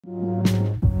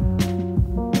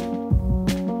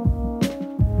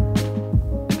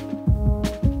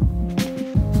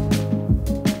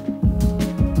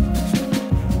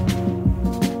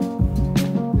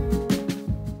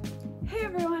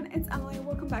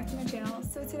back to my channel.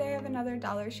 So today I have another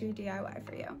Dollar Tree DIY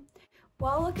for you.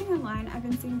 While looking online, I've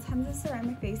been seeing tons of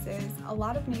ceramic vases, a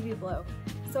lot of navy blue,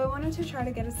 so I wanted to try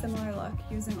to get a similar look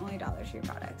using only Dollar Tree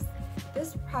products.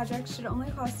 This project should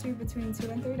only cost you between $2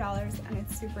 and $3 and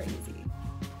it's super easy.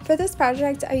 For this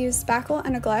project, I used spackle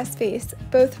and a glass vase,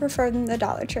 both were from the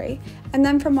Dollar Tree, and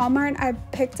then from Walmart I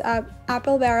picked up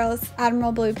Apple Barrel's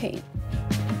Admiral Blue paint.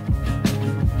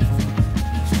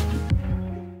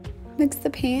 Mix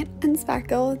the paint and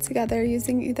spackle together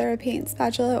using either a paint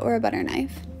spatula or a butter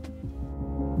knife.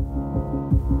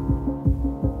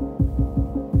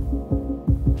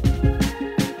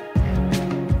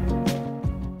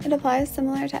 It applies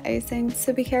similar to icing,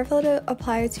 so be careful to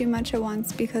apply too much at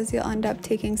once because you'll end up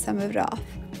taking some of it off.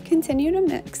 Continue to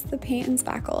mix the paint and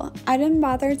spackle. I didn't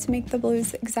bother to make the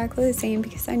blues exactly the same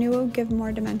because I knew it would give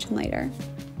more dimension later.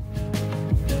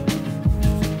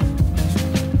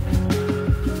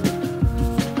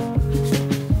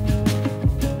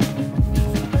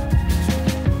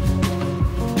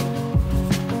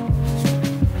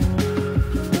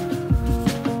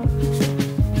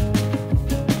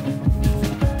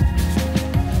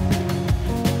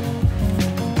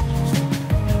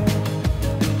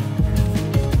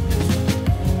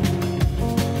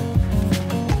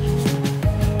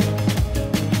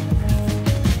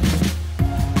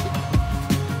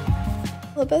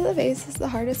 The lip of the vase is the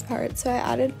hardest part, so I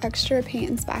added extra paint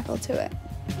and spackle to it.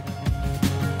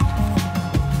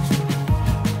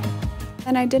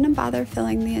 And I didn't bother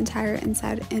filling the entire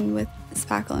inside in with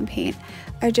spackle and paint.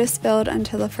 I just filled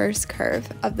until the first curve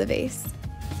of the vase.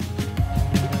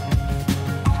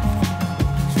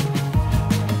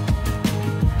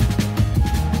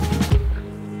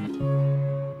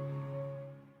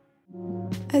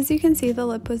 As you can see, the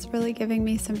lip was really giving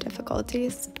me some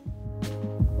difficulties.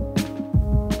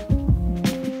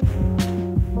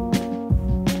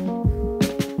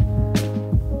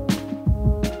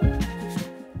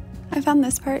 I found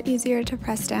this part easier to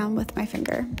press down with my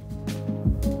finger.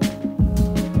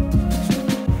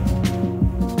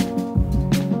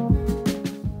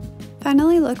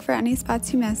 Finally, look for any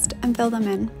spots you missed and fill them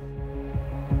in.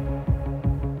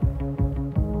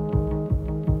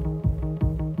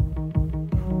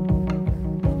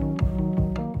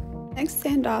 Next,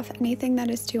 sand off anything that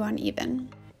is too uneven.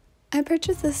 I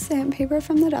purchased this sandpaper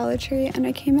from the Dollar Tree and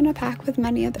it came in a pack with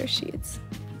many other sheets.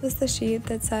 This is the sheet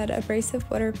that said abrasive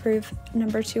waterproof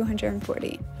number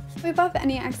 240. Wipe off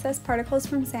any excess particles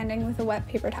from sanding with a wet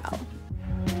paper towel.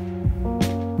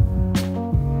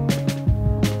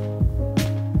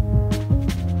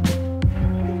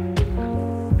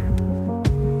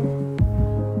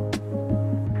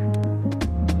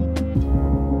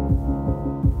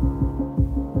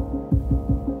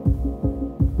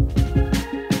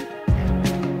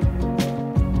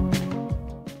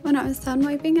 When I was done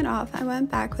wiping it off, I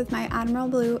went back with my Admiral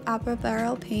Blue Apple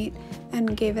Barrel paint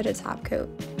and gave it a top coat.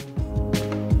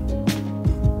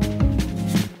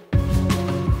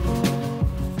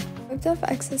 Wiped off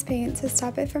excess paint to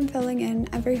stop it from filling in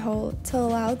every hole to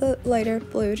allow the lighter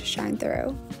blue to shine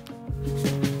through.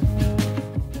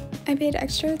 I paid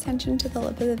extra attention to the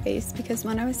lip of the vase because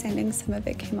when I was sanding, some of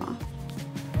it came off.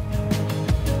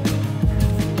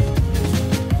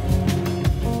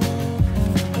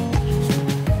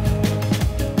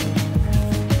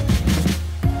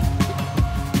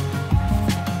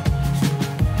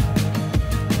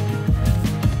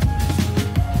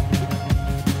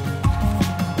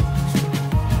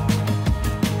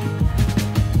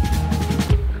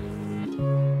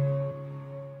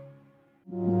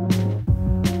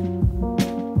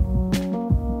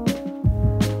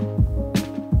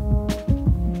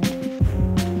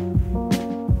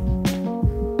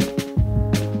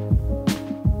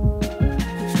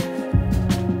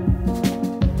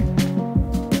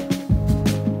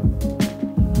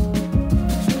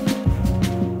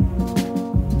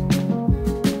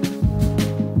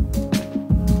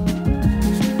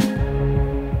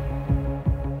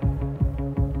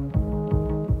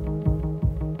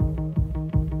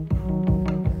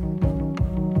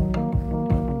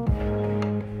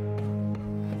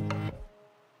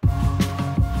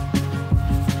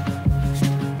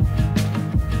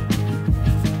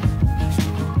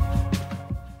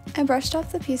 I brushed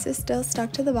off the pieces still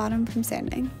stuck to the bottom from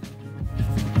sanding.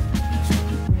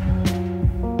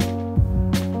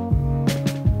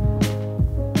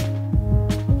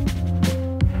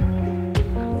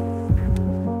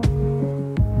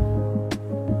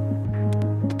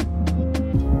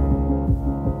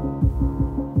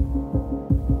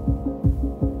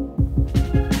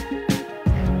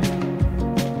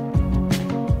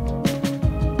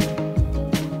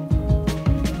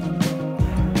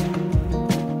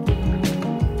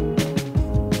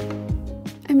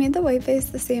 made the white vase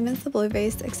the same as the blue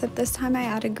vase, except this time I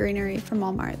added greenery from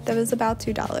Walmart that was about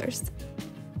 $2.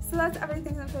 So that's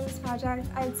everything for this project.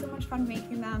 I had so much fun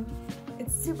making them.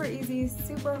 It's super easy,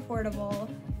 super affordable.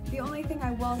 The only thing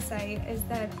I will say is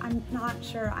that I'm not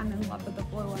sure I'm in love with the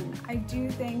blue one. I do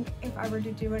think if I were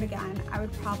to do it again, I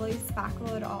would probably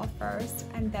spackle it all first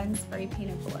and then spray paint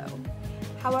it blue.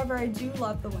 However, I do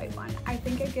love the white one. I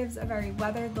think it gives a very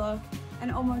weathered look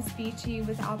and almost beachy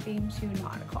without being too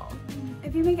nautical.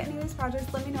 If you make any of these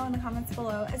projects, let me know in the comments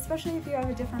below, especially if you have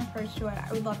a different approach to it.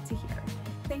 I would love to hear.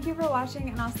 Thank you for watching,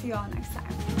 and I'll see you all next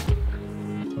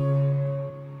time.